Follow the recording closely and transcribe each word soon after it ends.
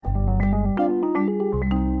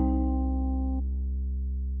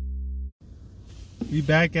We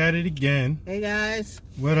back at it again. Hey guys.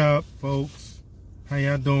 What up, folks? How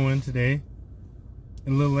y'all doing today? It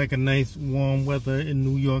look like a nice warm weather in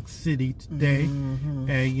New York City today. Mm-hmm.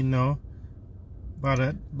 And you know, about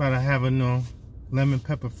to have a lemon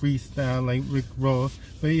pepper freestyle like Rick Ross.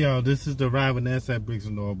 But yo, this is the Ride with Ness at Bricks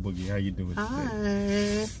and All Boogie. How you doing today?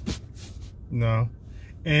 Hi. No.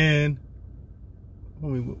 And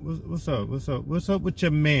what's up? What's up with your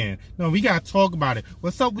man? No, we gotta talk about it.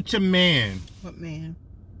 What's up with your man? What man?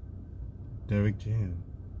 Derrick Jam.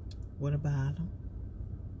 What about him?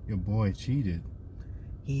 Your boy cheated.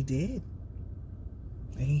 He did.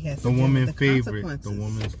 And he has the woman's favorite. The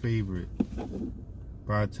woman's favorite.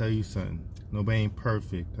 But I tell you something. Nobody ain't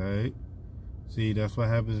perfect, alright? See, that's what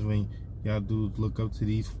happens when y'all dudes look up to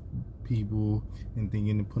these people and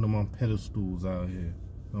thinking to put them on pedestals out here.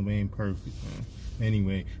 Nobody ain't perfect, man.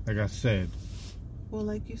 Anyway, like I said. Well,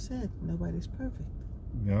 like you said, nobody's perfect.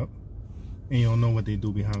 Yep. And you don't know what they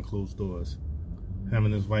do behind closed doors.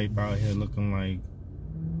 Having his wife out here looking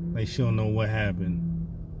like she don't know what happened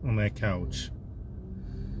on that couch.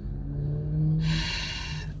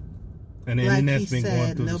 And the like internet's been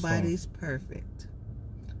going through nobody's perfect.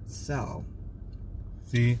 So.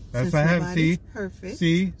 See, that's what happens. See, perfect.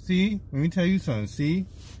 See. Let me tell you something. See.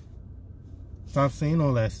 Stop saying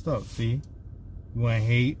all that stuff. See, you want to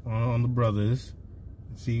hate on the brothers.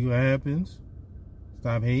 See what happens.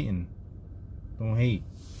 Stop hating. Don't hate.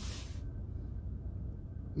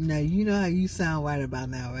 Now you know how you sound right about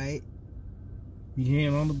now, right? He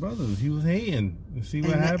hating on the brothers. He was hating. You see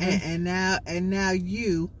what happened? And now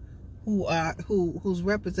you, who's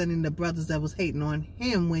representing the brothers that was hating on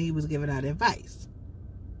him when he was giving out advice.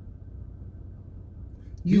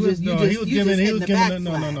 He was hitting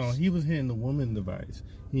the woman advice.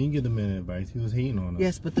 He didn't give the men advice. He was hating on them.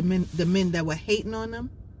 Yes, but the men that were hating on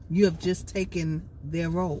them, you have just taken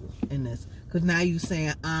their role in this. Because now you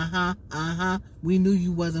saying, we knew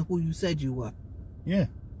you wasn't who you said you were. Yeah.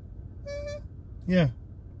 Mm-hmm. Yeah.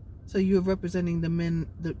 So you're representing the men,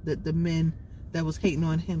 the men that was hating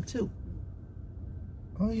on him too.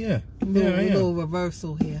 Oh yeah. A little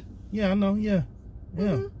reversal here. Yeah, I know. Yeah. Yeah.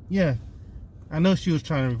 Mm-hmm. Yeah. I know she was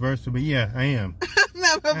trying to reverse it, but yeah, I am. I'm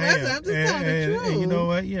not reversing. I'm just telling the truth. And you know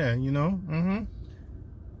what? Yeah, you know. Mm-hmm.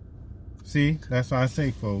 See, that's what I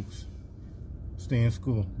say, folks. Stay in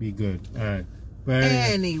school. Be good. All right. But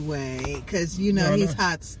anyway, because he's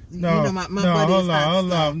hot. My buddy's hot.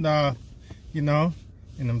 Hold on. No. You know,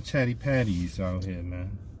 and them chatty patties out here,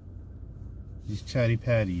 man. These chatty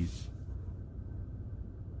patties.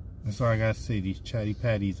 That's all I gotta say. These chatty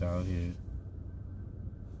patties out here.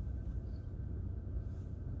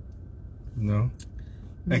 No.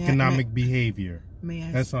 Economic behavior.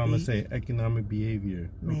 That's all I'm going to say. Economic behavior.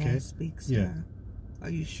 Okay? May I speak, sir? Yeah. Are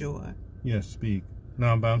you sure? Yes, speak.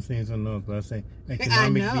 No, but I'm saying something else. But I say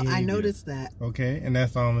economic behavior. I noticed that. Okay? And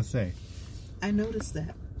that's all I'm going to say. I noticed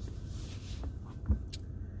that.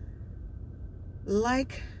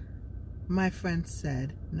 Like my friend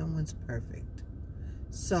said, no one's perfect.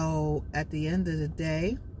 So, at the end of the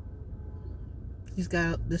day, he's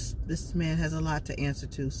got this man has a lot to answer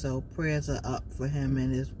to, so prayers are up for him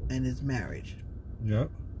and his marriage. Yep.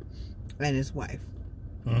 And his wife.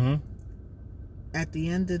 Mm-hmm. At the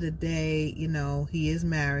end of the day, he is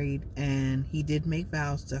married and he did make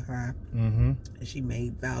vows to her. Mm-hmm. And she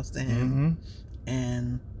made vows to him. Mm-hmm.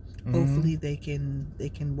 And hopefully they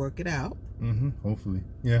can work it out. Mm-hmm. Hopefully.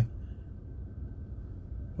 Yeah.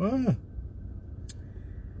 Well,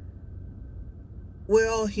 we're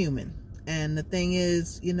all human. And the thing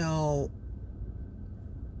is,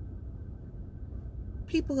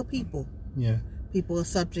 people are people. Yeah. People are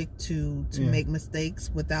subject to make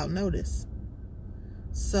mistakes without notice.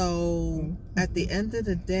 So, at the end of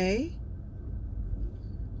the day,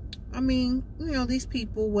 I mean, these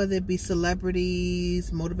people, whether it be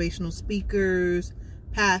celebrities, motivational speakers,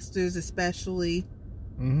 pastors especially,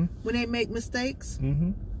 when they make mistakes,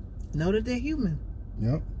 know that they're human.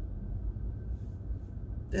 Yep.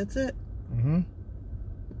 That's it. Mm-hmm.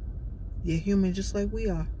 You're human just like we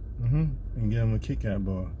are. Mm-hmm. And give them a Kit Kat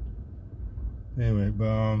bar. Anyway,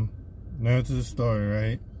 but now to the story,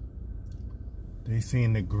 right? They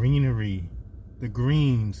saying the greenery, the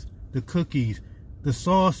greens, the cookies, the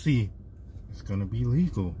saucy, it's gonna be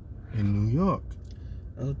legal in New York.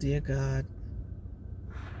 Oh dear God.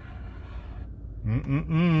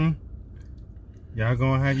 Y'all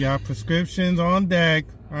gonna have y'all prescriptions on deck.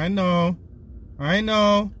 I know.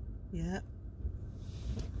 Yeah.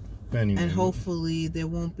 Anyway. And hopefully there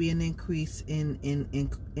won't be an increase in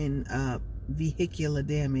vehicular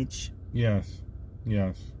damage. Yes.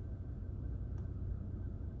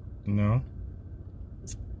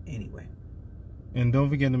 Anyway. And don't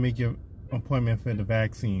forget to make your appointment for the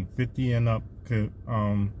vaccine. 50 and up could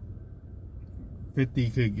 50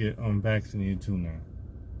 could get vaccinated too now.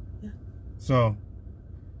 Yeah. So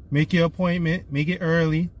make your appointment. Make it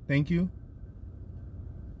early. Thank you.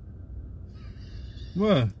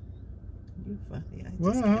 What? You funny.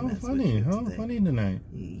 Well, how funny? How funny tonight?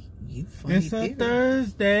 You funny. It's a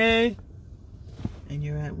Thursday. And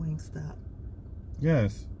you're at Wingstop.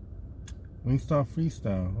 Yes. Wingstop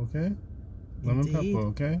freestyle, okay? Lemon pepper,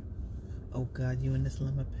 okay? Oh, God, you in this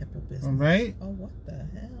lemon pepper business. All right. Oh, what the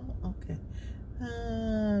hell? Okay.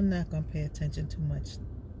 I'm not going to pay attention too much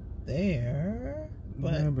there.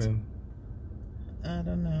 But I don't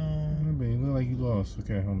know. You look like you lost.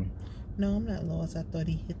 Okay, homie. No, I'm not lost. I thought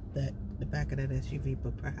he hit the back of that SUV,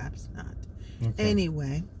 but perhaps not. Okay.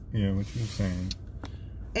 Anyway. Yeah, what you saying?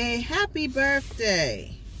 A happy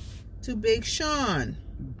birthday to Big Sean.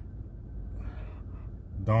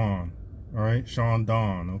 Dawn. All right? Sean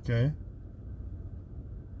Dawn, okay?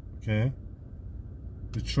 Okay?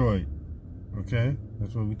 Detroit. Okay?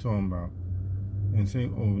 That's what we talking about. And say,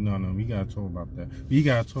 oh, no, we got to talk about that. We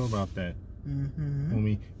got to talk about that. Mm-hmm.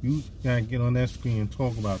 Homie, you got to get on that screen and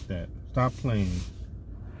talk about that. Stop playing.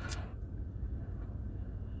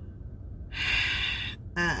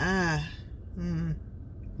 Why?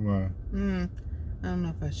 I don't know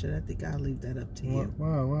if I should. I think I'll leave that up to you. Why?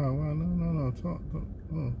 No. Talk.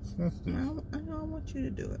 Oh, discuss this. I don't want you to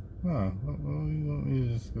do it. Why? What you want me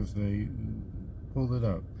to discuss that? Pull it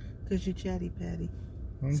up. Because you're chatty patty.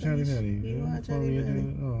 I'm chatty patty. You are chatty patty.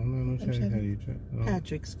 Oh, no chatty patty. No.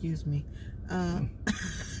 Patrick, excuse me. Want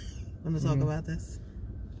to talk about this?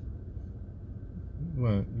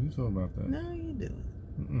 What? You talk about that? No, you do it.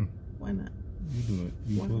 Mm-mm. Why not? You do it.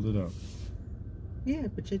 You pulled it up. Yeah,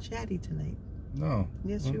 but you're chatty tonight. No.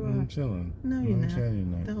 Yes, you are. I'm chilling. No, you're not. Chatty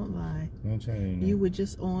tonight. Don't lie. I'm chatty tonight. You were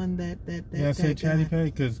just on that. Yeah, I said chatty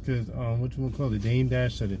patty because what you want to call it? Dame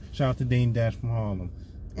Dash said it. Shout out to Dame Dash from Harlem.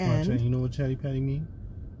 And you know what chatty patty mean?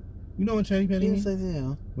 You know what chatty patty mean? Yes, I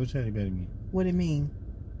do. What chatty patty mean? What do it mean?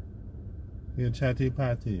 Yeah, chatty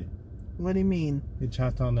patty. What do you mean? You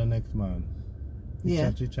chat on the next man.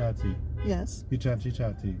 Yeah. Chatty. Yes. You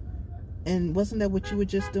chatty. And wasn't that what you were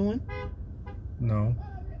just doing? No.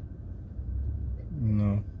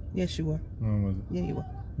 Yes, you were. No, it wasn't. Yeah, you were.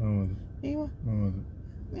 No, it wasn't. Yeah, you were. No, it wasn't.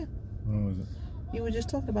 Yeah. No, it wasn't. You were just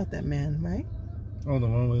talking about that man, right? Oh, the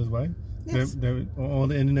one with his wife? Yes. That all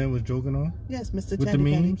the internet was joking on? Yes, Mr. With Chatty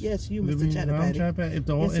the Patty. memes? Yes, you, Mr. Chatty Patty. If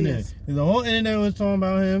the whole internet was talking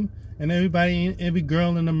about him, and every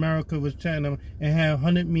girl in America was chatting him, and had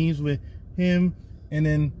 100 memes with him, and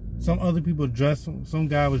then some other people some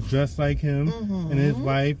guy was dressed like him, and his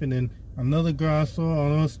wife, and then another girl I saw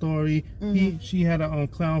on her story, she had a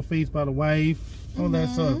clown face by the wife, all that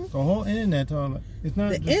stuff. The whole internet talking about it's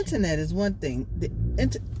not. The internet is one thing.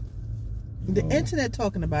 The internet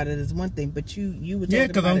talking about it is one thing, but you were talking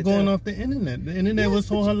because I'm going off the internet. The internet was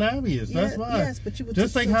so hilarious. That's why. Yes, but you were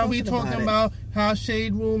just like how we talking about how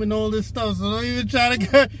Shade Room and all this stuff. So don't even try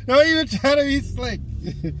to be slick.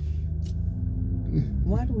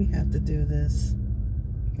 Why do we have to do this?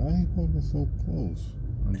 Why are you walking so close?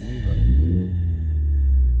 Damn,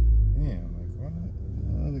 why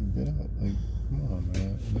get out? Like, come on,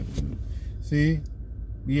 man. See,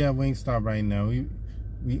 we have Wingstop right now.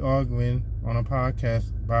 We arguing on a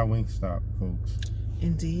podcast by Wingstop, folks.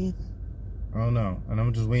 Indeed. I don't know, and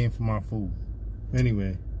I'm just waiting for my food.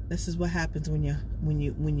 Anyway, this is what happens when you're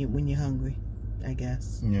hungry, I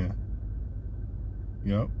guess. Yeah.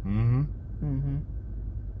 Yep.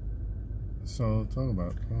 So talk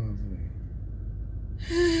about.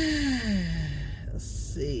 Let's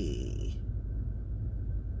see.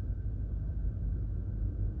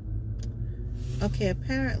 Okay,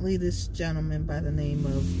 apparently this gentleman by the name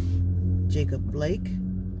of Jacob Blake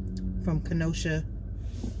from Kenosha,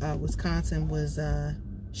 Wisconsin, was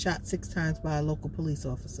shot 6 times by a local police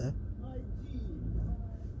officer.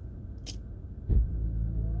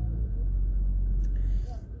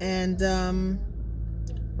 And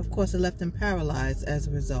of course, it left him paralyzed as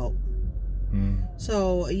a result.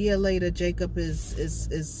 So a year later, Jacob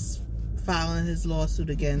is filing his lawsuit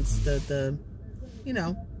against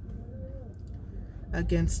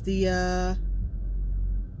against this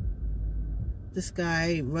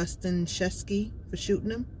guy Rustin Shesky for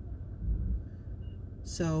shooting him.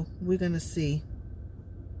 So we're gonna see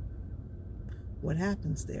what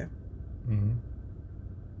happens there.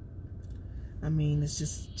 I mean, it's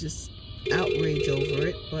just outrage over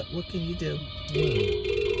it, but what can you do?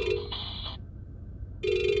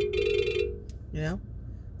 You know?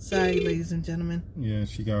 Sorry, ladies and gentlemen. Yeah,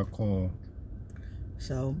 she got a call.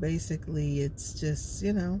 So basically, it's just,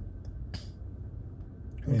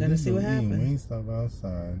 We're gonna see what happens. He ain't stop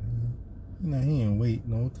outside. He ain't wait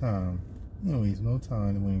no time. He ain't waste no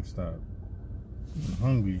time to Wingstop. I'm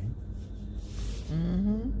hungry.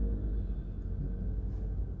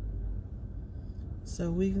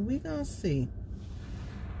 So we gonna see.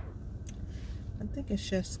 I'm thinking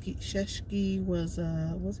Sheshki was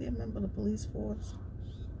he a member of the police force?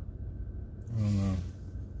 I don't know.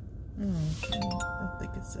 I don't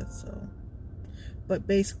think it said so. But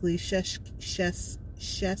basically, Sheshki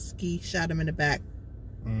shot him in the back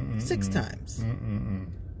 6 times.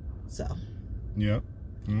 So. Yep.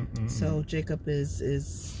 So Jacob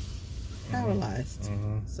is paralyzed.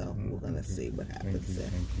 So we're gonna see what happens there.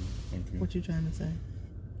 Thank you. What you trying to say?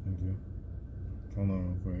 Thank you. Hold on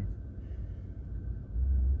real quick.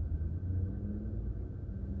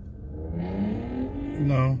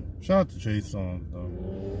 No, shout out to Trey Songz though.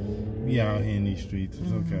 We out here in these streets.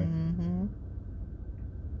 It's okay.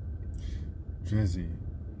 Drizzy.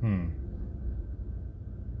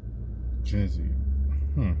 Drizzy.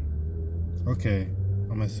 Okay,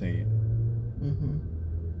 I'm gonna say it.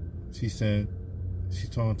 She said she's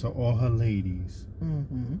talking to all her ladies.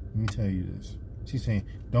 Let me tell you this. She's saying,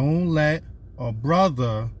 don't let a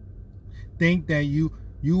brother think that you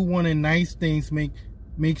wanting nice things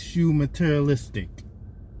makes you materialistic.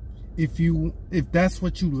 If that's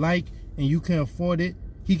what you like and you can afford it,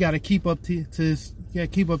 he got to keep up to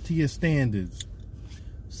your standards.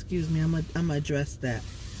 Excuse me, I'm gonna address that.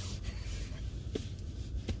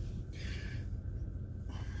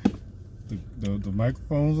 The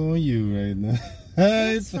microphone's on you right now.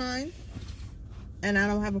 It's fine, and I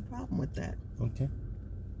don't have a problem with that. Okay.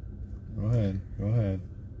 Go ahead.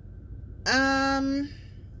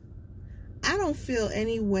 I don't feel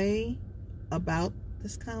any way about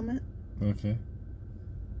this comment. Okay.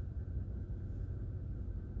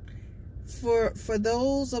 For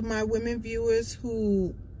those of my women viewers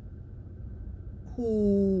who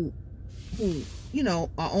are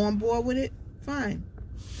on board with it, fine.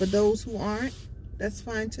 For those who aren't, that's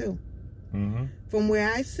fine too. From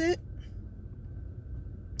where I sit,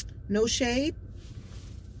 no shade.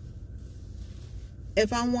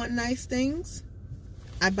 If I want nice things,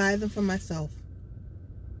 I buy them for myself.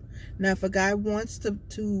 Now, if a guy wants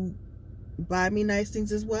to buy me nice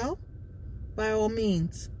things as well, by all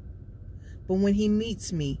means. But when he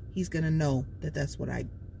meets me, he's gonna know that's what I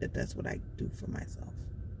do for myself.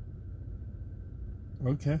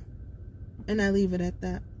 Okay. And I leave it at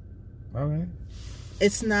that. All right.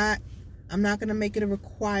 I'm not gonna make it a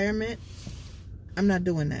requirement. I'm not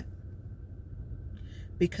doing that.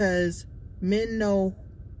 Because men know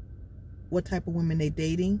what type of women they're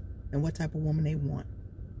dating and what type of woman they want.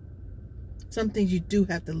 Some things you do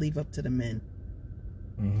have to leave up to the men.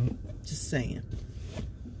 Just saying.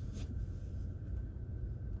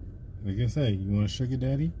 Like I say, you want a sugar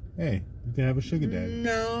daddy? Hey, you can have a sugar daddy.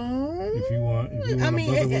 No. If you want a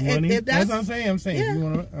brother with money, that's what I'm saying. I'm saying, if you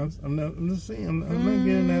want I'm just saying. I'm not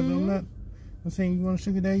getting that. I'm saying you want a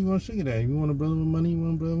sugar daddy, you want a sugar daddy. You want a brother with money, you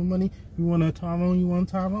want a brother with money. You want a Tyrone, you want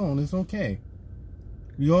a Tyrone. It's okay.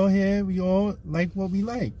 We all here. We all like what we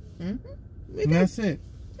like. And that's it.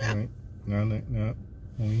 Yeah. All right. Now,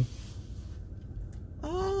 homie.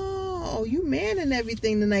 Oh, you man and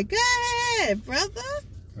everything tonight. Go ahead, brother.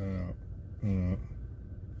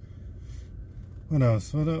 What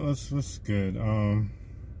else? What's good?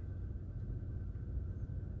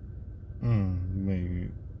 Maybe.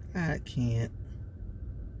 I can't.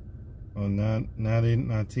 Oh, now they're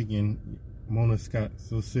not taking Mona Scott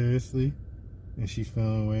so seriously, and she's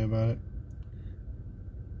feeling a way about it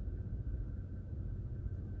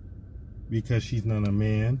because she's not a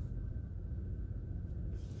man,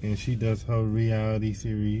 and she does her reality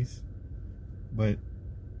series, but.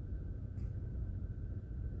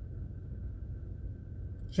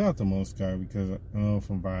 Shout out to Mona Scott because I know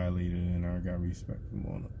from Violator and I got respect for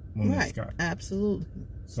Mona Scott. Absolutely.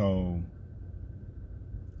 So,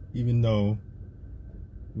 even though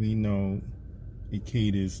we know it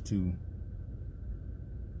caters to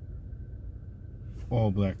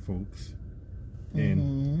all black folks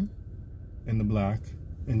in the block,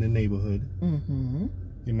 in the neighborhood,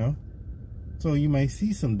 you know? So you might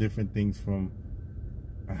see some different things from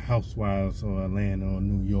Housewives or Atlanta or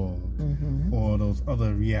New York or those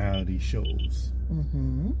other reality shows.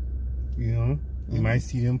 You know, you might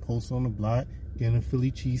see them post on the block getting a Philly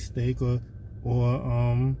cheesesteak or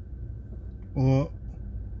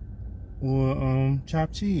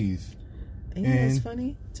chopped cheese. And you know what's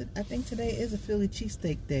funny? I think today is a Philly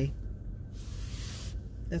cheesesteak day.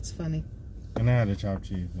 That's funny. And I had a chopped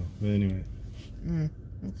cheese though. But anyway.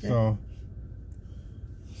 Okay.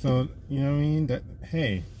 So you know what I mean? That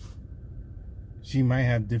hey, she might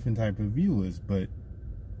have different type of viewers, but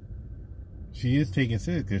she is taking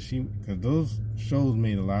serious because those shows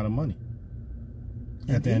made a lot of money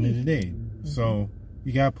at the end of the day. Mm-hmm. So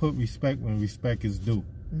you gotta put respect when respect is due.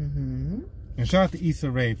 Mm-hmm. And shout out to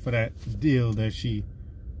Issa Rae for that deal that she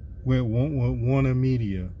with Warner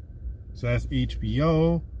Media. So that's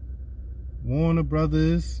HBO, Warner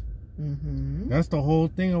Brothers. Mm-hmm. That's the whole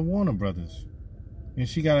thing of Warner Brothers. And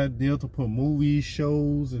she got a deal to put movies,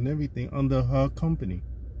 shows, and everything under her company.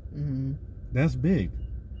 Mm-hmm. That's big.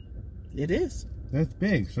 It is. That's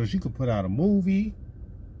big. So she could put out a movie.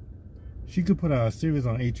 She could put out a series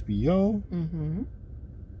on HBO. Mm-hmm.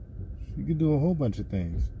 She could do a whole bunch of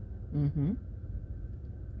things. Mm-hmm.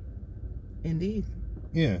 Indeed.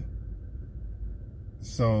 Yeah.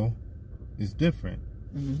 So it's different.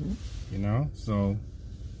 Mm-hmm. You know? So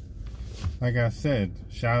like I said,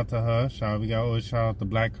 shout out to her. We got always shout out to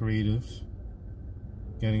black creatives.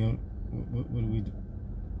 Getting them. What do we do,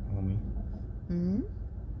 homie? Mm-hmm.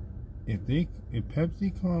 If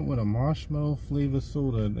Pepsi come out with a marshmallow flavored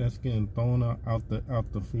soda, that's getting thrown out the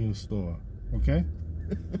freaking store. Okay?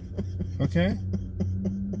 Okay?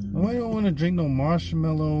 I don't want to drink no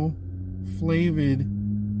marshmallow flavored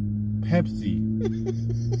Pepsi.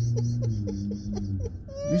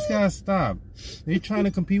 This gotta stop. They trying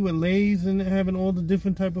to compete with Lay's and having all the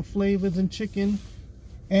different type of flavors and chicken.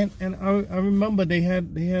 And I remember they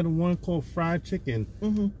had one called fried chicken.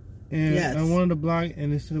 Mm-hmm. And yes. I wanted to block,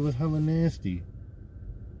 and they said it was hella nasty.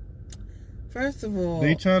 First of all,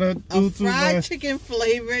 they try to do a fried chicken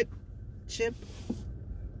flavored chip.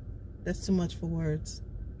 That's too much for words.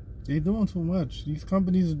 They doing too much. These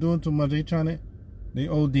companies are doing too much. They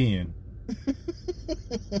ODing.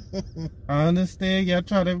 I understand y'all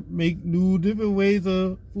try to make new different ways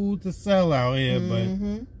of food to sell out here,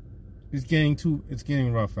 mm-hmm. but it's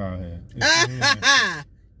getting rough out here.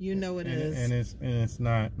 You know it is. And it's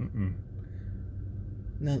not. Mm-mm.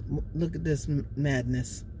 No, look at this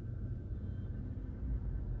madness.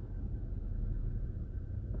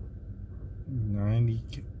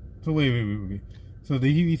 $90. So wait. So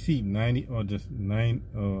did he receive 90 or just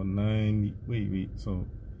 90? Wait. So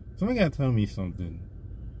somebody gotta tell me something.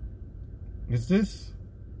 Is this?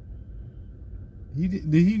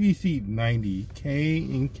 Did he receive $90K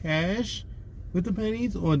in cash with the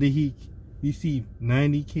pennies, or did he receive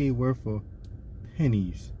 $90K worth of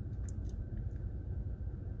pennies?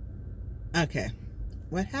 Okay.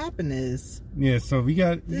 What happened is... Yeah, so she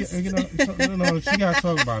got to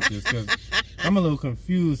talk about this because I'm a little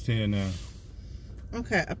confused here now.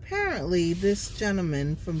 Okay, apparently this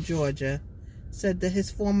gentleman from Georgia said that his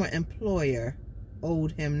former employer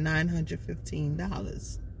owed him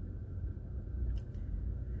 $915.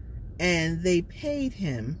 And they paid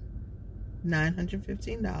him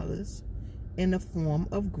 $915 in the form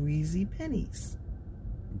of greasy pennies.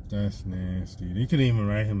 That's nasty. They couldn't even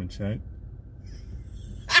write him a check.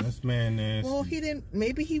 That's man nasty. Well, he didn't.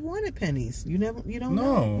 Maybe he wanted pennies. You don't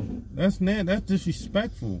know. No, that's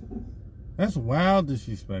disrespectful. That's wild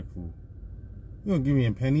disrespectful. You gonna give me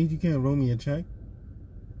a penny? You can't roll me a check.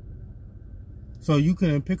 So you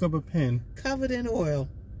couldn't pick up a pen covered in oil.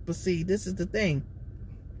 But see, this is the thing.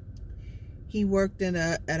 He worked at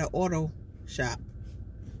an auto shop.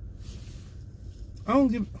 I don't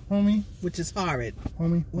give, homie. Which is horrid.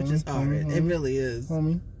 Homie. It really is.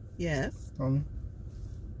 Homie. Yes. Homie.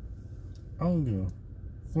 I don't give a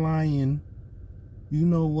flying. You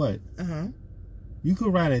know what? Uh-huh. You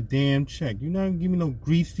could write a damn check. You're not gonna give me no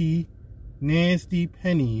greasy, nasty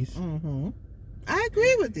pennies. Mm-hmm. I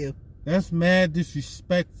agree with you. That's mad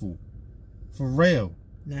disrespectful. For real.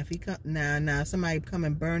 Now if he now somebody come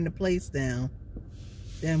and burn the place down,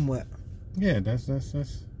 then what? Yeah, that's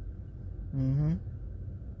mm-hmm.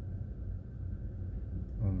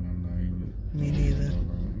 I'm not even. Me neither.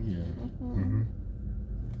 Yeah. Mm-hmm.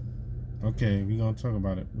 Okay, we're gonna talk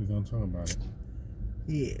about it.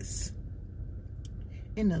 Yes.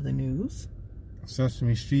 In other news,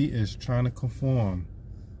 Sesame Street is trying to conform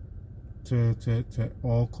to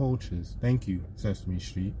all cultures. Thank you, Sesame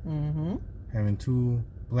Street. Mm-hmm. Having 2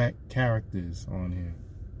 black characters on here.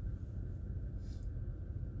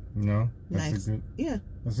 You know? That's nice.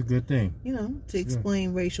 That's a good thing. You know, to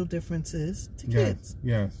explain racial differences to kids.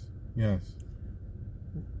 Yes.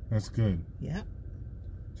 That's good. Yeah.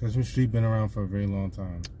 Sesame Street been around for a very long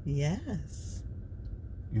time. Yes.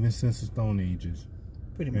 Even since the Stone Ages.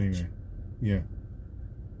 Pretty much. Anyway. Yeah.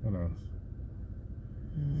 What else?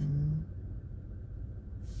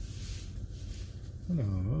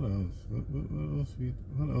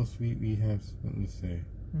 What else we have something to say?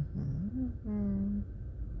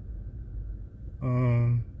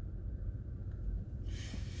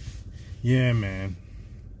 Yeah, man.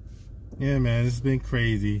 Yeah, man. It's been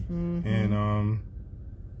crazy. And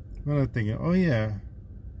what am I thinking? Oh yeah,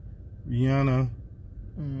 Rihanna.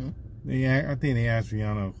 I think they asked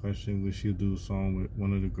Rihanna a question: would she do a song with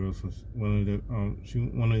one of the girls from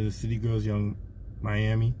one of the city girls, Young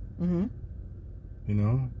Miami? You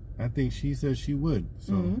know, I think she said she would.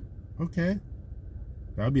 So okay,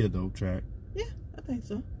 that'll be a dope track. Yeah, I think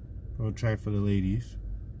so. Dope track for the ladies.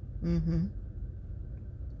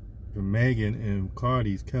 But Megan and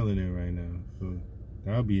Cardi's killing it right now, so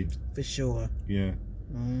that'll be for sure. Yeah.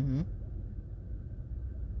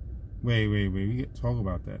 Wait. We get talk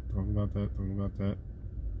about that. Talk about that.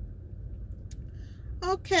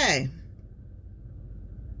 Okay.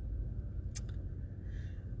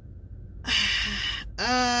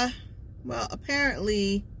 Well,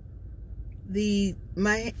 apparently, the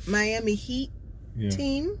Miami Heat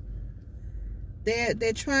team,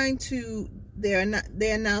 they're trying to.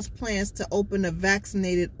 They announced plans to open a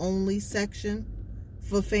vaccinated only section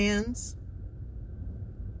for fans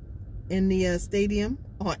in the stadium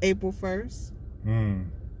on April 1st.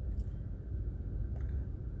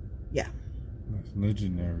 Yeah. That's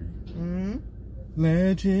legendary.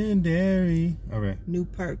 Legendary. All right. New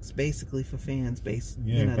perks, basically, for fans.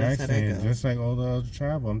 Yeah, vaccine. Just like all the other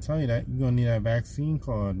travel. I'm telling you that you're going to need that vaccine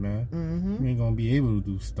card, man. You ain't going to be able to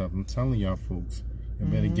do stuff. I'm telling y'all folks. You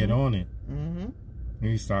better get on it.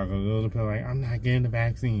 You start a little bit like, I'm not getting the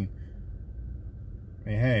vaccine.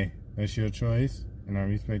 Hey, that's your choice, and I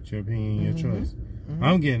respect your opinion and your choice.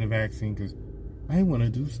 I'm getting the vaccine because I want to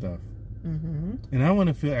do stuff. And I want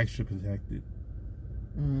to feel extra protected.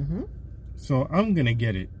 So I'm going to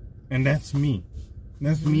get it. And that's me.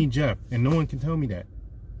 That's me, Jeff. And no one can tell me that.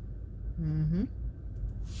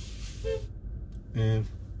 And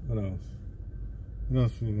what else? What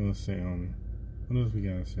else we going to say on me? What else we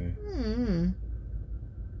got to say?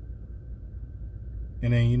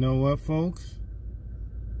 And then you know what, folks?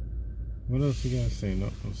 What else you got to say? No,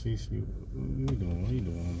 see, what you doing? What you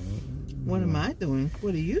doing, man? What am I doing?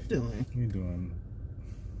 What are you doing? What you doing?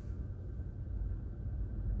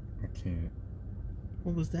 I can't.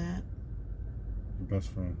 What was that? Your best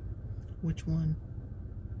friend. Which one?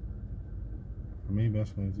 How many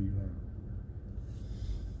best friends do you have?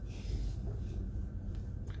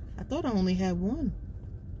 I thought I only had one.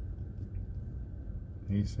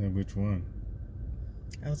 You said which one?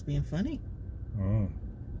 I was being funny. Oh,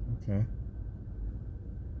 okay.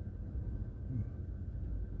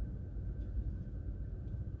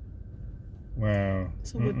 Wow.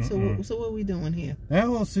 So what are we doing here? That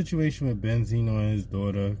whole situation with Benzino and his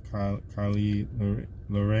daughter, Kylie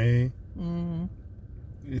Lorraine,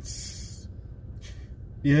 it's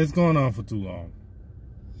going on for too long.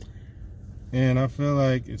 And I feel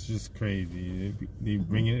like it's just crazy.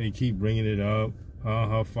 They keep bringing it up.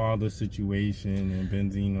 Her father's situation and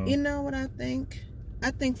Benzino. You know what I think?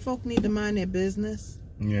 I think folk need to mind their business.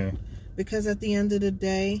 Yeah. Because at the end of the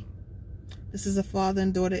day, this is a father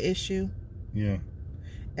and daughter issue. Yeah.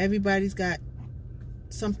 Everybody's got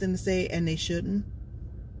something to say and they shouldn't.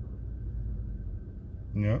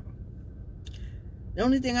 Yep. The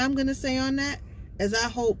only thing I'm going to say on that is I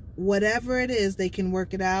hope whatever it is, they can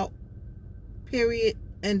work it out. Period.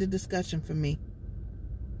 End of discussion for me.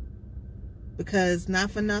 Because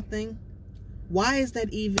not for nothing, why is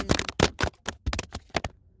that even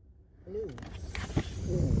news?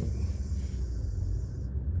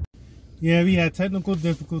 Yeah, we had technical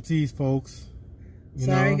difficulties, folks.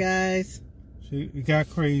 Sorry, guys. It got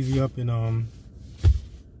crazy up in at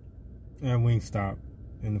Wingstop,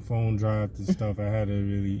 and the phone dropped and stuff. I had to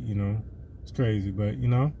really, it's crazy, but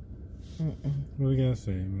what we gotta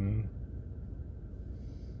say, man?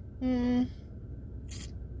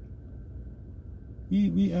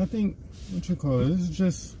 I think what you call it? It's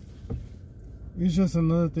just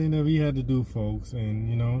another thing that we had to do, folks,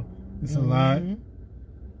 and it's a lot.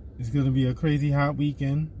 It's gonna be a crazy hot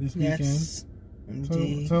weekend this weekend. Yes,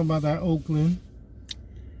 indeed. Talk about that Oakland.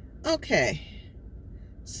 Okay,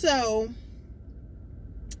 so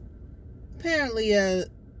apparently,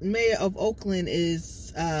 mayor of Oakland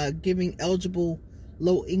is giving eligible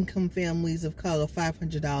low-income families of color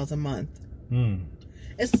 $500 a month.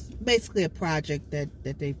 It's basically a project that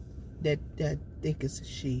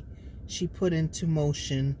she put into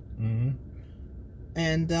motion,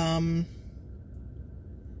 and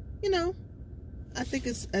I think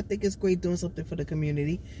it's great doing something for the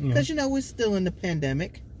community because we're still in the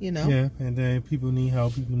pandemic. Yeah, and then people need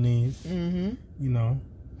help. People need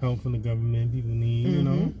help from the government. People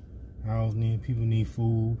need housing. People need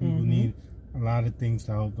food. People need a lot of things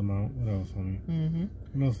to help them out. What else, honey?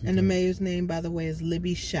 What else? And the mayor's name, by the way, is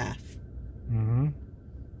Libby Schaaf.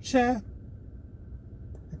 Schaaf.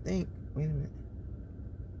 think. Wait a minute.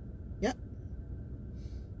 Yep.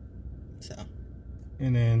 So.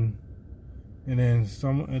 And then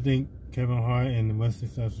I think Kevin Hart and Wesley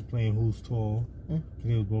Snipes was playing Who's Tall. Because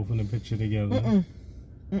they was both in the picture together.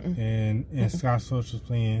 And Scott Storch was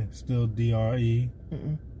playing Still DRE.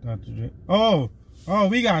 Dr. Dre. Oh,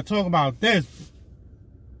 we gotta talk about this.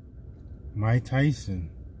 Mike Tyson,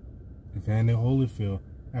 Evander Holyfield,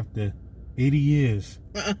 after 80 years,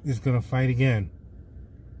 is gonna fight again.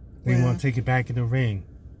 They want to take it back in the ring.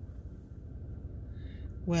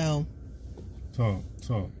 Well, talk.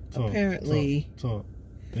 Apparently,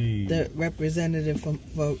 Hey. The representative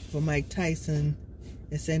for Mike Tyson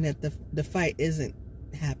is saying that the fight isn't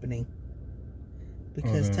happening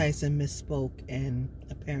because Tyson misspoke and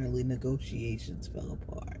apparently negotiations fell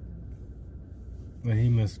apart. But he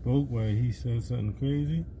misspoke where he said something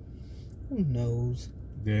crazy? Who knows?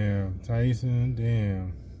 Damn, Tyson,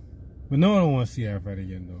 damn. But no one wants to see that fight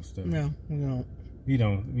again, though, still. No, we don't. We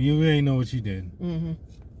don't. We already know what you did. Mm-hmm.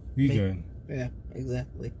 We good. Yeah,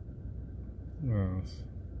 exactly. What else?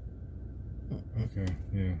 Okay,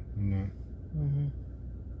 yeah, I'm not. Mm-hmm.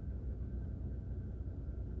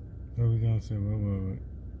 What are we gonna say?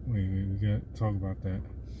 Wait, we gotta talk about that.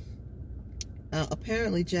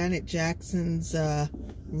 Apparently, Janet Jackson's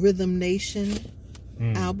Rhythm Nation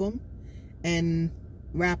album and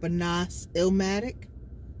rapper Nas Illmatic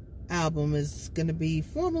album is going to be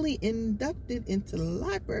formally inducted into the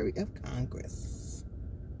Library of Congress.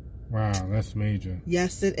 Wow, that's major.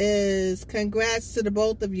 Yes, it is. Congrats to the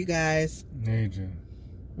both of you guys. Major.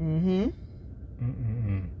 Mm-hmm.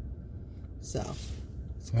 Mm-mm-mm. So,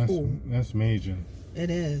 That's cool. That's major. It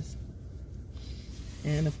is.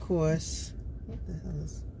 And of course, what the hell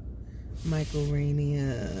is Michael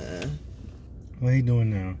Rainier? What he doing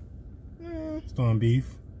now? Starting beef?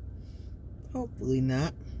 Hopefully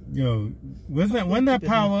not. Yo, when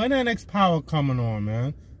that next Power coming on,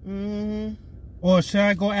 man? Mm-hmm. Or should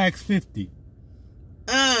I go ask 50?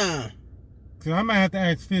 Cause I might have to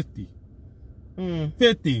ask 50.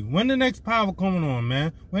 50. When the next Power coming on,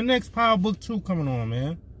 man? When the next Power Book 2 coming on,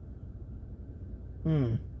 man?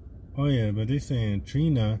 Oh yeah, but they saying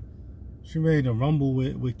Trina, she ready to rumble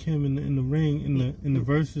with Kim in the ring, in the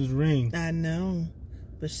versus ring. I know,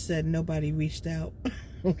 but she said nobody reached out.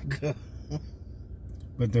 Oh God.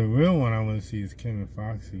 But the real one I want to see is Kim and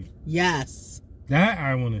Foxy. Yes. That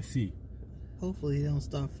I want to see. Hopefully they don't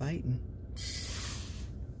start fighting.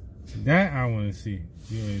 That I want to see.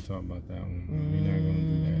 We already talked about that one. We're not going to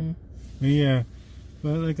do that. But yeah.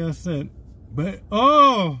 But like I said. But,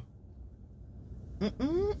 oh!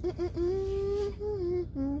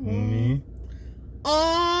 Homie.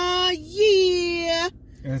 Oh, yeah!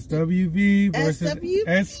 SWV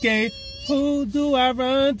versus SK. Who do I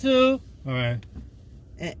run to? All right.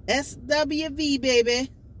 SWV,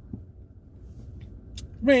 baby.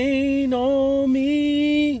 Rain on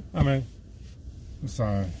me. All right. I'm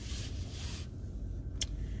sorry.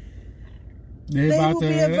 There will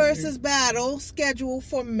be a versus battle scheduled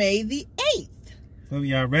for May the 8th. So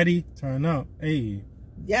y'all ready? Turn up. Hey.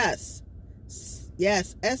 Yes.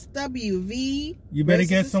 Yes. SWV. You better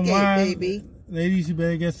get some wine. Baby. Ladies, you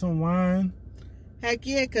better get some wine. Heck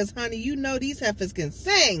yeah, because, honey, you know these heifers can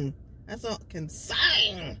sing. That's all. Can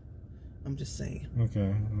sing. I'm just saying.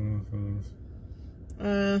 Okay.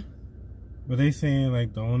 But they saying,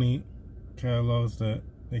 like, the only catalogs that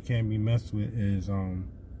they can't be messed with is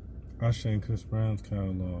Usher and Chris Brown's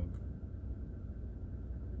catalog.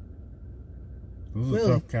 Those are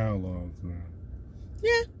tough catalogs, man.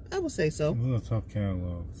 Yeah, I would say so. Those are tough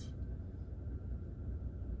catalogs.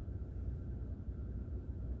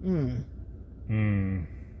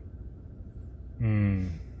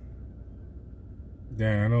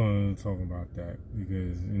 Yeah, I don't want to talk about that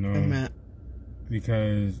because, you know, I'm not.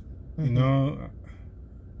 Because, you know,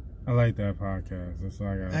 I like that podcast. That's all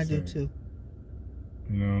I gotta say. I do too.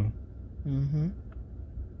 You know?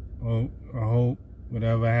 Oh, I hope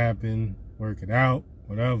whatever happened, work it out,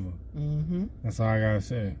 whatever. That's all I gotta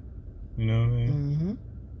say. You know what I mean?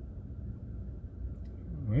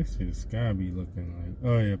 Let's see, the sky be looking like.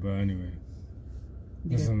 Oh yeah, but anyway.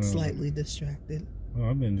 You're slightly distracted. Oh,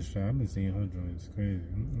 I've been distracted. I've been seeing her joints. Crazy.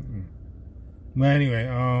 But anyway,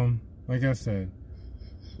 like I said,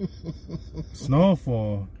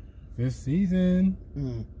 Snowfall, 5th season,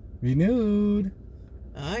 renewed.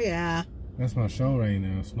 Oh yeah. That's my show right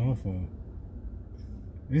now, Snowfall.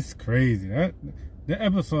 It's crazy. The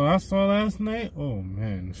episode I saw last night. Oh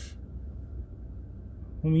man.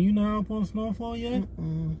 Homie, you not up on Snowfall yet?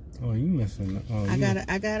 Oh, you missing? Oh, I gotta.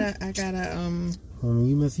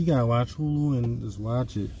 Homie, you gotta watch Hulu and just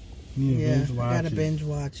watch it. You need to binge watch it. I gotta binge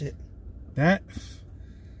watch it.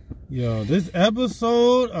 Yo, this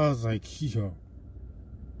episode, I was like, yo.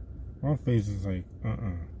 My face is like,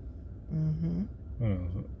 Mm-hmm. What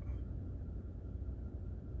else?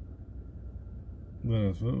 What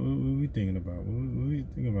else? What we thinking about? What we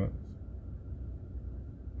thinking about?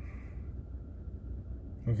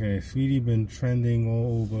 Okay, Sweetie been trending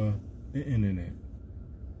all over the internet.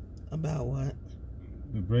 About what?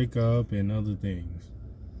 The breakup and other things.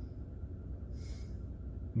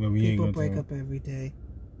 But we People ain't gonna break up every day.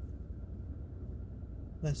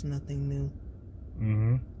 That's nothing new.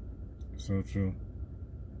 Mm-hmm. So true.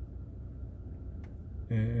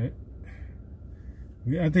 I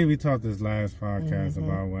think we talked this last podcast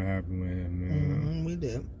about what happened with him. Man. We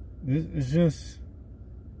did. It's just,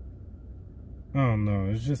 I don't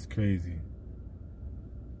know. It's just crazy.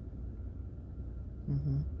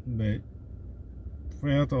 But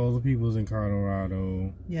pray out to all the peoples in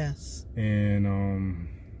Colorado. Yes. And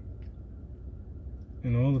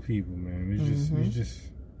all the people, man.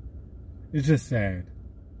 It's just sad.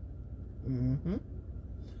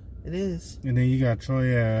 It is. And then you got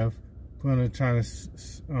Troy Ave trying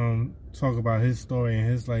to talk about his story and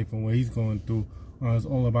his life and what he's going through. It's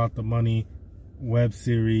All About the Money web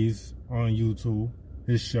series on YouTube.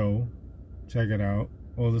 His show. Check it out.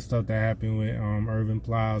 All the stuff that happened with Irving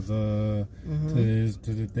Plaza to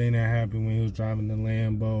the thing that happened when he was driving the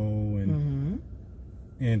Lambo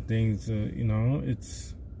and things. You know,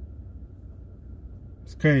 it's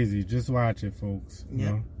crazy. Just watch it, folks. You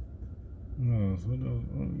know? No, what else?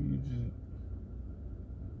 Oh, you just...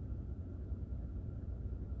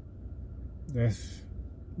 That's...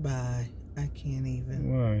 Bye. I can't even.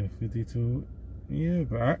 Why? 52? Yeah,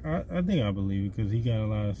 but I think I believe it because he got a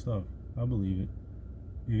lot of stuff. I believe it.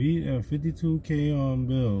 If he 52K on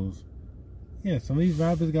bills, yeah, some of these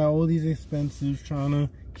rappers got all these expenses trying to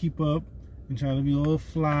keep up and trying to be all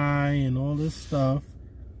fly and all this stuff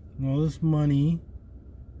and all this money.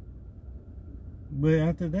 But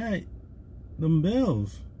after that, them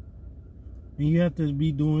bills. And you have to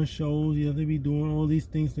be doing shows, you have to be doing all these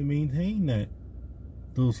things to maintain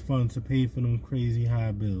those funds to pay for them crazy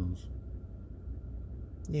high bills.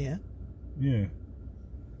 Yeah. Yeah.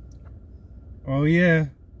 Oh yeah.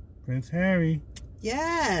 Prince Harry.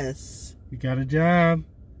 Yes. He got a job.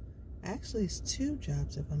 Actually, it's 2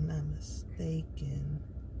 jobs if I'm not mistaken.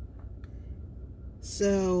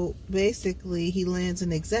 So basically he lands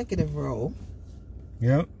an executive role.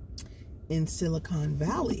 Yep. In Silicon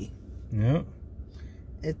Valley. Yep.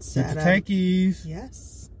 It's with at the techies.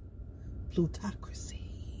 Yes. Plutocracy.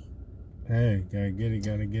 Hey, gotta get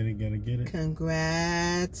it.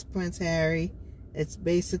 Congrats, Prince Harry. It's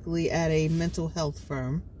basically at a mental health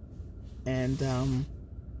firm. And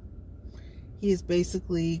he is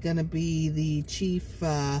basically gonna be the chief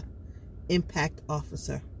impact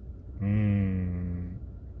officer. And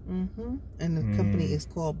the company is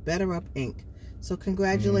called Better Up Inc. So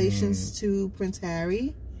congratulations to Prince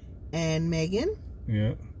Harry and Meghan.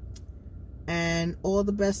 Yeah. And all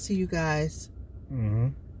the best to you guys.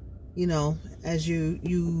 You know, as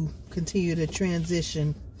you continue to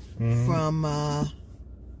transition from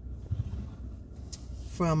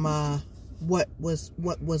what was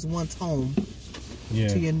once home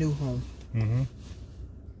to your new home.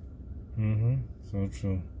 So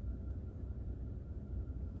true.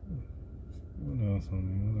 What else,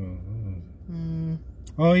 honey? What else?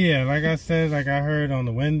 Oh yeah, like I said, like I heard on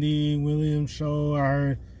the Wendy Williams show, I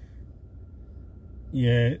heard,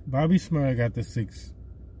 yeah, Bobby Shmurda got the six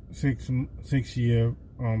year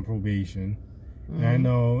probation. And I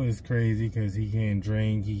know it's crazy because he can't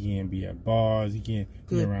drink, he can't be at bars, he can't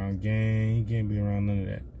be around gang, he can't be around none of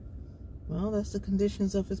that. Well, that's the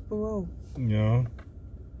conditions of his parole. You know,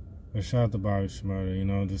 but shout out to Bobby Shmurda, you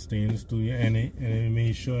know, to stay in the studio and it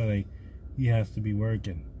made sure like he has to be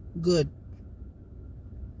working. Good.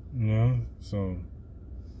 You know, so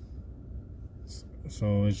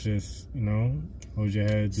it's just, you know, hold your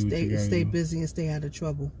head, do what you gotta stay do. busy and stay out of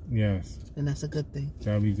trouble. Yes. And that's a good thing.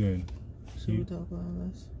 That'll be good. Should we talk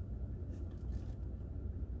about this?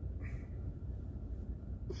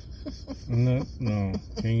 No.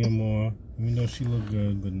 Kenya Moore, even though she looked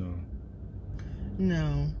good, but no.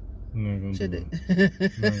 No. We're not gonna do it.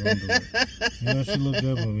 We're not gonna do it. You know she looked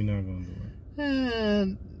good, but we're not gonna do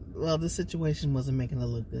it. Well, the situation wasn't making her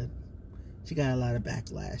look good. She got a lot of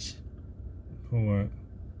backlash. For what?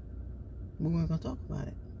 We weren't gonna talk about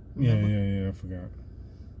it. Remember? Yeah, I forgot.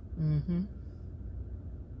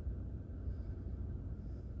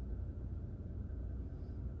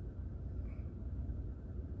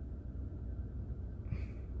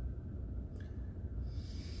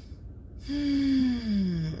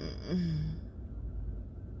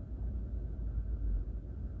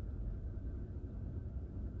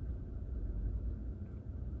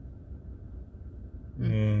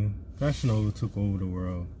 Fashion Nova took over the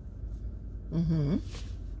world. Mm-hmm. You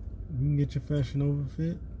can get your Fashion Nova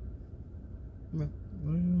fit. Well,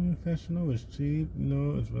 Fashion Nova is cheap,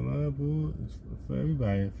 it's reliable, it's for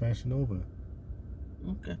everybody. Fashion Nova.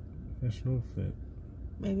 Okay. Fashion Nova fit.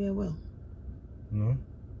 Maybe I will. No?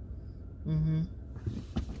 Mm-hmm.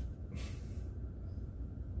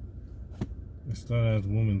 It started as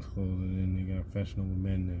women's clothes and then they got Fashion Nova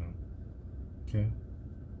men now. Okay?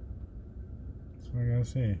 That's what I gotta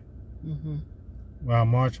say. Mm-hmm. While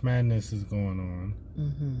March Madness is going on,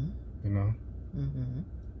 Mm-hmm.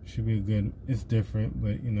 Should be good. It's different,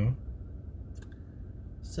 but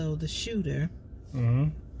So the shooter, mm-hmm.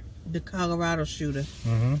 the Colorado shooter,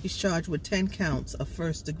 Mm-hmm. he's charged with 10 counts of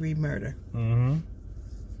first-degree murder. Mm-hmm.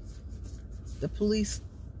 The police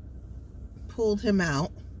pulled him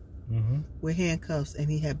out Mm-hmm. with handcuffs, and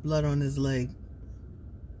he had blood on his leg.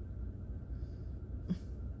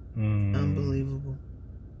 Unbelievable.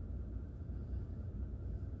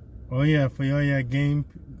 Oh yeah, for all your game.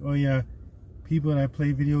 Oh yeah. People that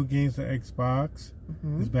play video games, the Xbox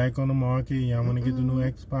is back on the market. Y'all want to get the new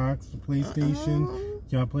Xbox, the PlayStation.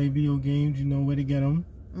 Y'all play video games, you know where to get them.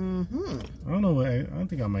 I don't know. I don't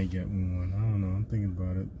think I might get one. I don't know. I'm thinking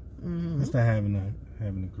about it. Just having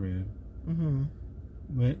a crib.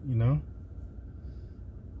 But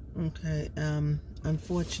Okay.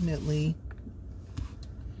 Unfortunately,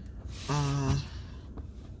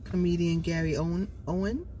 comedian Gary Owen.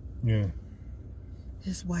 Yeah.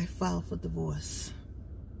 His wife filed for divorce.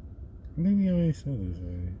 I think we already said this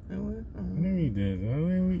already. I think we did. I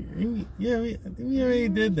think we already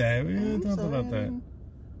did that. We already talked about that.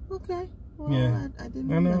 Okay. Well, yeah. I didn't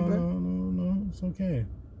remember. No. It's okay.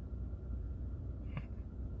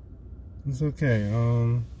 It's okay.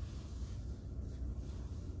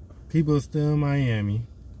 People are still in Miami,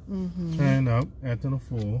 turning up, acting a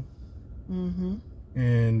fool,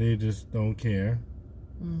 and they just don't care.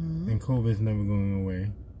 And COVID's never going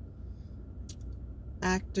away.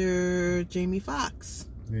 Actor Jamie Foxx.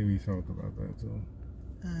 Maybe we talked about that too.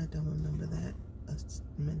 I don't remember that. You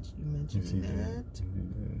mentioned that. Yes, he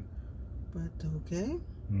did. But okay.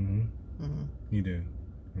 He did.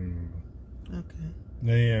 I remember. Okay.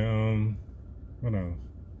 Yeah. What else?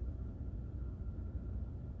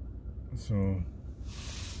 So,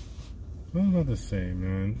 what was I about to say,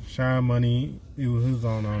 man? Shy Money. He was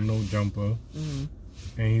on No Jumper.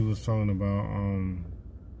 And he was talking about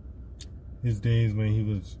his days when he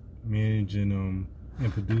was managing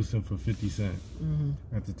and producing for 50 Cent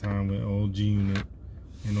at the time with old G Unit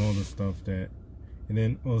and all the stuff that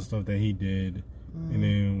he did. And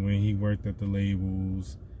then when he worked at the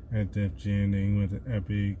labels at Def Jam, then he went to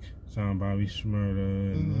Epic, signed Bobby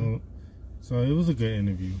Shmurda, and so it was a good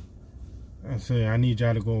interview. I said I need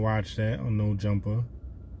y'all to go watch that on No Jumper.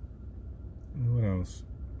 What else?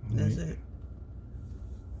 That's it.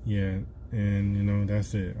 Yeah, and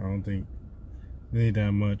that's it. I don't think really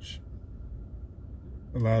that much.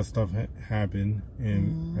 A lot of stuff happened,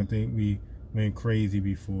 and I think we went crazy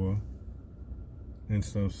before and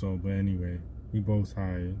stuff. So, but anyway, we both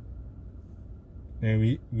hired, and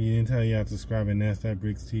we didn't tell you how to subscribe at NASDAQ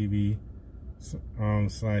Bricks TV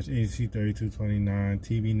 /AC3229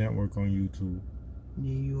 TV network on YouTube.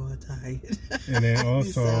 Yeah, you are tired. And then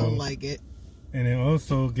also you sound like it. And then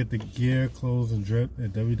also get the gear, clothes, and drip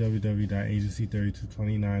at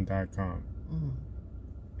www.agency3229.com.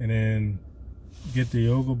 And then get the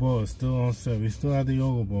yoga ball. It's still on sale. We still have the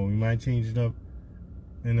yoga ball. We might change it up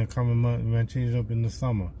in the coming month. We might change it up in the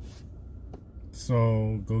summer.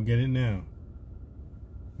 So go get it now.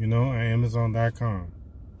 At Amazon.com.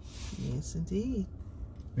 Yes, indeed.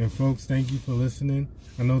 And folks, thank you for listening.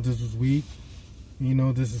 I know this was weak.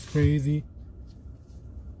 This is crazy.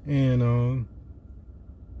 And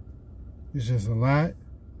it's just a lot.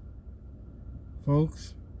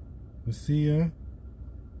 Folks, we'll see ya.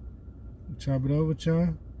 Chop it over,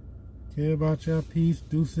 y'all. Care about y'all. Peace,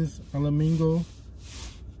 deuces, alamingo,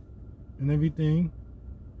 and everything.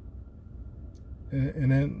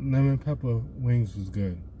 And that lemon pepper wings was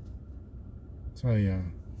good. Tell y'all.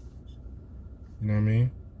 You know what I mean?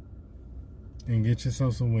 And get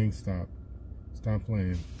yourself some Wingstop. Stop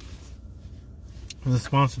playing. It was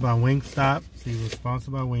sponsored by Wingstop. See, it was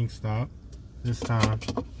sponsored by Wingstop this time.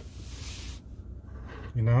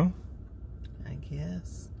 I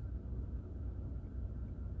guess.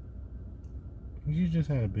 You just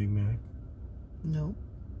had a Big Mac. No.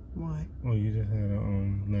 Why? Oh, you just had a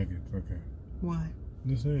nuggets. Okay. Why?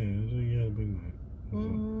 Just saying. You had a Big Mac.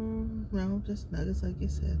 No, just nuggets like you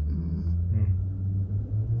said.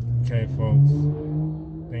 Okay, folks.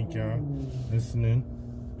 Thank y'all listening.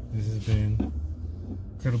 This has been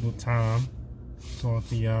incredible time. Talk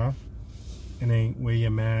to y'all. And then wear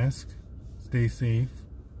your mask. Stay safe.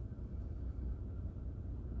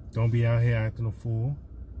 Don't be out here acting a fool.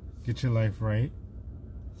 Get your life right.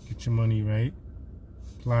 Get your money right.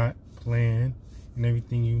 Plot, plan, and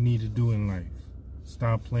everything you need to do in life.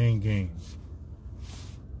 Stop playing games.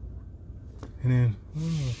 And then, I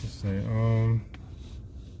don't know what to say.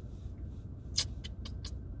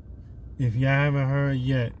 If y'all haven't heard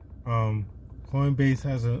yet, Coinbase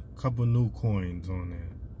has a couple new coins on there.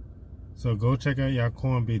 So go check out y'all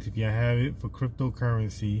Coinbase if y'all have it for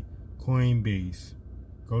cryptocurrency. Coinbase.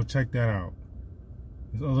 Go check that out.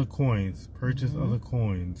 There's other coins. Purchase other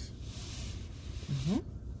coins.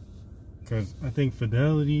 Because I think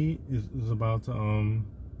Fidelity is about to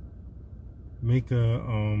make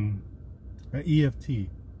a EFT.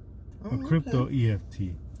 A crypto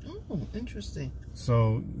EFT. Oh, interesting.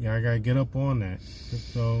 So, yeah, I gotta get up on that.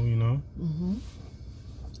 Crypto, you know?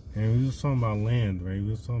 And we was talking about land, right? We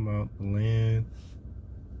was talking about the land.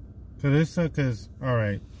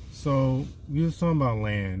 Alright, so we was talking about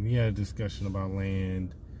land. We had a discussion about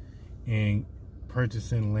land and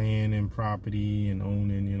purchasing land and property and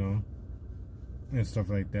owning, you know, and stuff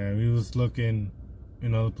like that. We was looking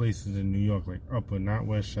in other places in New York, like upper, not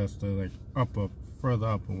Westchester, like upper, further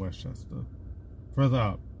up in Westchester. Further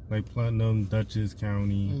up, like Putnam, Dutchess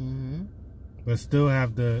County. But still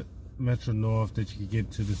have the Metro North that you could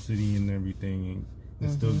get to the city and everything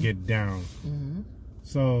and still get down.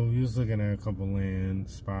 So we was looking at a couple land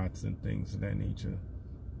spots and things of that nature.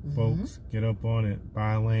 Folks, get up on it.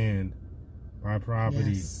 Buy land. Buy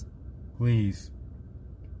property. Yes. Please.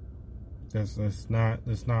 Let's not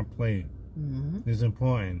play. It's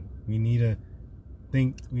important. We need to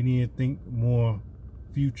think more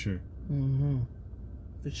future.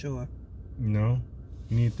 For sure. You know?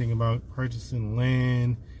 You need to think about purchasing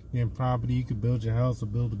land and property. You could build your house or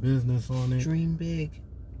build a business on it. Dream big.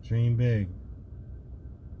 Dream big.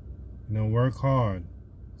 You know, work hard.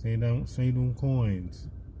 Save them coins.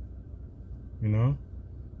 You know?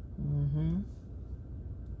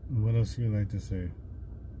 What else you like to say?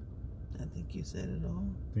 I think you said it all.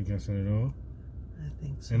 Think I said it all? I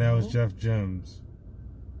think so. And that was Jeff Gems.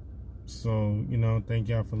 So, you know, thank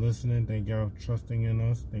y'all for listening. Thank y'all for trusting in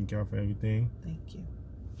us. Thank y'all for everything. Thank you.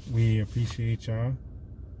 We appreciate y'all.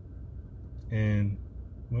 And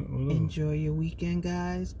what enjoy your weekend,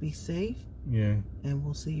 guys. Be safe. Yeah. And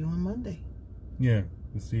we'll see you on Monday. Yeah,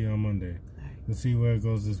 we'll see you on Monday. All right. We'll see where it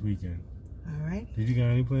goes this weekend. All right. Did you got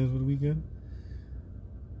any plans for the weekend?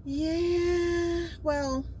 Yeah.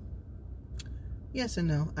 Well, yes and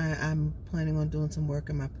no. I'm planning on doing some work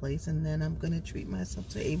in my place, and then I'm going to treat myself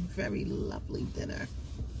to a very lovely dinner.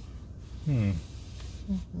 Yeah,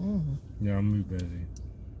 I'm going to be busy.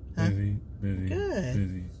 Busy. Good.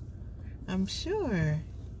 Busy. I'm sure.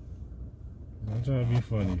 I'm trying to be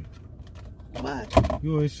funny. What?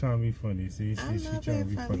 You always trying to be funny. See, she trying to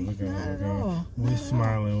be funny. Look at her. Always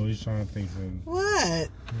smiling. Always trying to think something. What?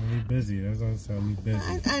 We busy. That's what I'm saying. We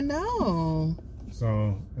busy. I know.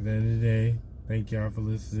 So, at the end of the day, thank y'all for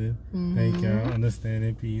listening. Thank y'all.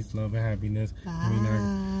 Understanding, peace, love, and happiness. Bye.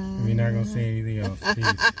 We're not going to say anything else.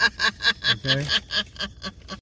 Peace. Okay?